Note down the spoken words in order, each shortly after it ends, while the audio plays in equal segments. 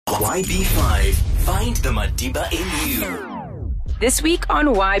YB5. Find the Madiba in you. This week on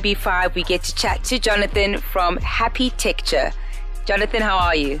YB5, we get to chat to Jonathan from Happitecture. Jonathan, how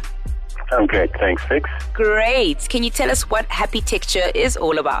are you? I'm great, thanks, Vix. Great. Can you tell us what Happitecture is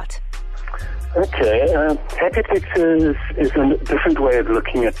all about? Okay, Happitecture is a different way of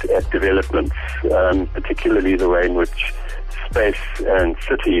looking at developments, particularly the way in which space and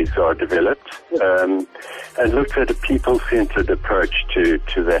cities are developed, and looks at a people-centered approach to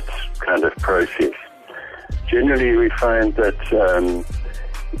that kind of process. Generally, we find that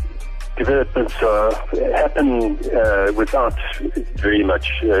developments happen without very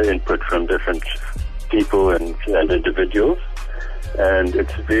much input from different people and individuals. And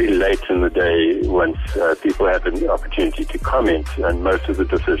it's very late in the day once people have an opportunity to comment, and most of the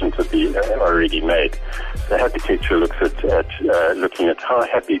decisions are already made. So Happitecture looks at looking at how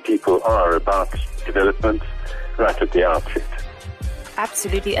happy people are about development right at the outset.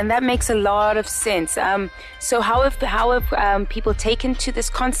 Absolutely, and that makes a lot of sense. So how have people taken to this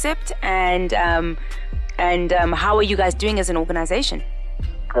concept, and how are you guys doing as an organization?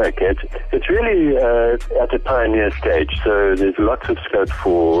 Okay, it's really at a pioneer stage, so there's lots of scope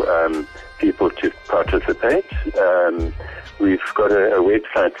for people to participate. We've got a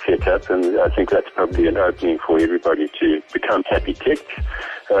website set up, and I think that's probably an opening for everybody to become Happitects.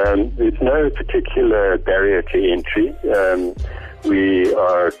 There's no particular barrier to entry. We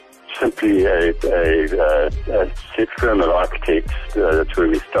are simply a set firm of architects. That's where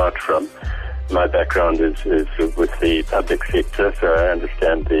we start from. My background is with the public sector, so I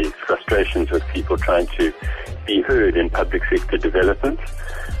understand the frustrations of people trying to be heard in public sector development.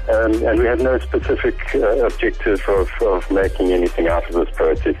 And we have no specific objective of making anything out of this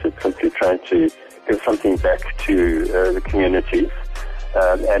process. It's simply trying to give something back to the communities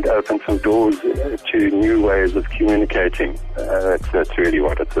and open some doors to new ways of communicating. That's really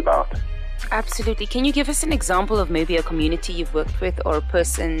what it's about. Absolutely. Can you give us an example of maybe a community you've worked with or a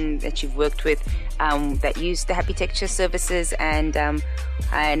person that you've worked with that used the Happitecture services and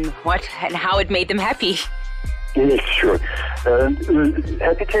how it made them happy? Yes, sure.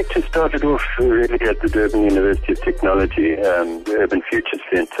 Happitecture started off really at the Durban University of Technology. The Urban Future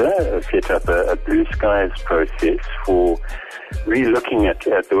Centre set up a blue skies process for re-looking at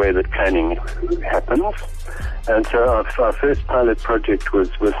the way that planning happens. And so our first pilot project was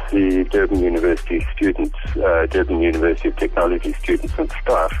with the Durban University students, Durban University of Technology students and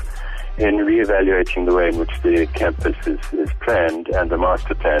staff, in re-evaluating the way in which their campus is planned and the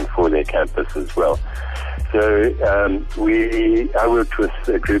master plan for their campus as well. So I worked with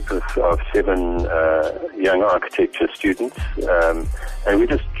a group of 7 young architecture students, and we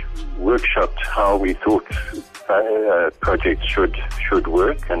just workshopped how we thought projects should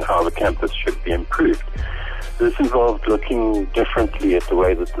work and how the campus should be improved. This involved looking differently at the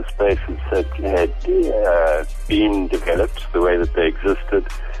way that the spaces had been developed, the way that they existed,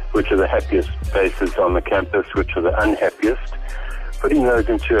 which are the happiest spaces on the campus, which are the unhappiest, putting those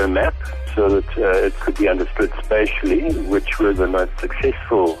into a map so that it could be understood spatially, which were the most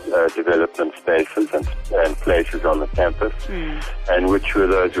successful development spaces and places on the campus, and which were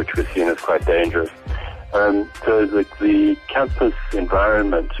those which were seen as quite dangerous. So the campus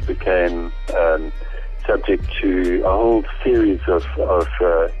environment became subject to a whole series of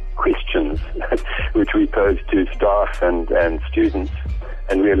questions which we posed to staff and students,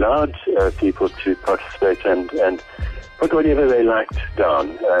 and we allowed people to participate and put whatever they liked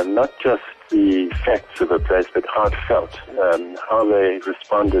down, not just the facts of a place, but how it felt, how they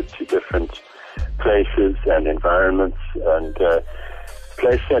responded to different places and environments, and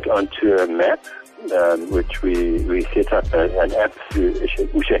place that onto a map, which we set up an app through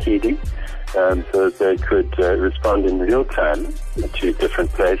Ushahidi, so that they could respond in real time to different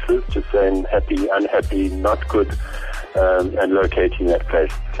places, just saying happy, unhappy, not good, and locating that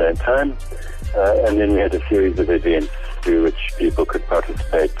place at the same time. And then we had a series of events through which people could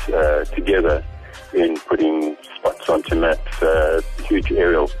participate together in putting spots onto maps, huge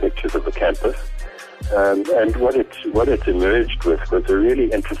aerial pictures of the campus. And what it emerged with was a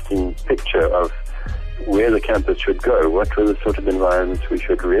really interesting picture of where the campus should go, what were the sort of environments we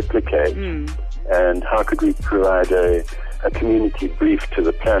should replicate, and how could we provide a community brief to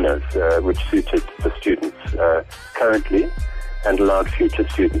the planners, which suited the students currently and allowed future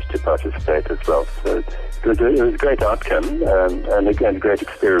students to participate as well. So it was a great outcome and again a great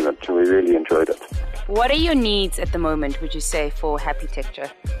experiment, and we really enjoyed it. What are your needs at the moment, would you say, for Happitecture?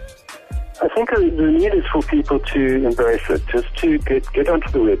 I think the need is for people to embrace it, just to get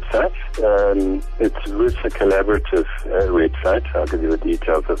onto the website. It's a collaborative website. I'll give you the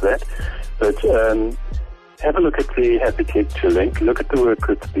details of that. But have a look at the Happitecture link, look at the work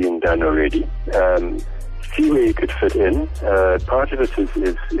that's being done already, see where you could fit in. Part of it is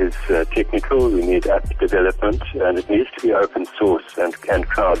technical. We need app development, and it needs to be open source and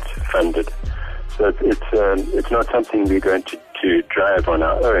crowd funded. So it's not something we're going to drive on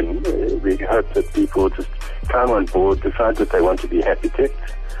our own. We hope that people just come on board, decide that they want to be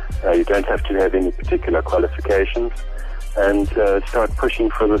Happitects. You don't have to have any particular qualifications, and start pushing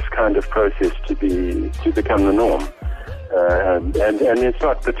for this kind of process to become the norm. And then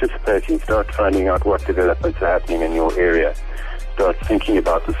start participating, start finding out what developments are happening in your area. Start thinking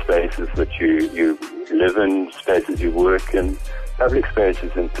about the spaces that you live in, spaces you work in, public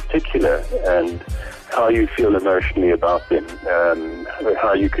spaces in particular, and how you feel emotionally about them,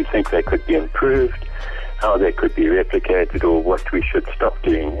 how you could think they could be improved, how they could be replicated, or what we should stop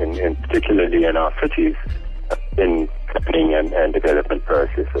doing, in particularly in our cities, in planning and development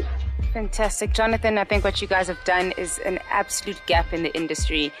processes. Fantastic. Jonathan, I think what you guys have done is an absolute gap in the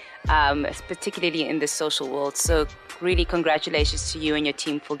industry, particularly in the social world. So really congratulations to you and your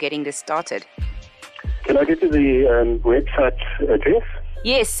team for getting this started. Can I get you the website address?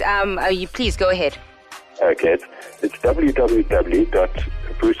 Yes, you please go ahead. Okay, it's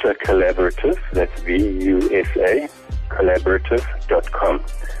www.vusa-collaborative, that's VUSA, collaborative.com.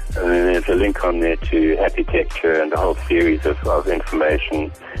 And then there's a link on there to Happitecture and a whole series of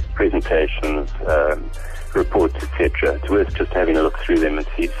information, presentations, reports, etc. It's worth just having a look through them and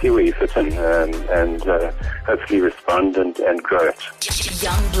see where you fit in, and hopefully respond and grow it.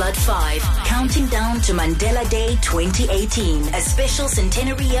 Youngblood 5, counting down to Mandela Day 2018, a special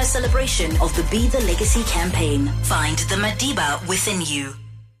centenary year celebration of the Be the Legacy campaign. Find the Madiba within you.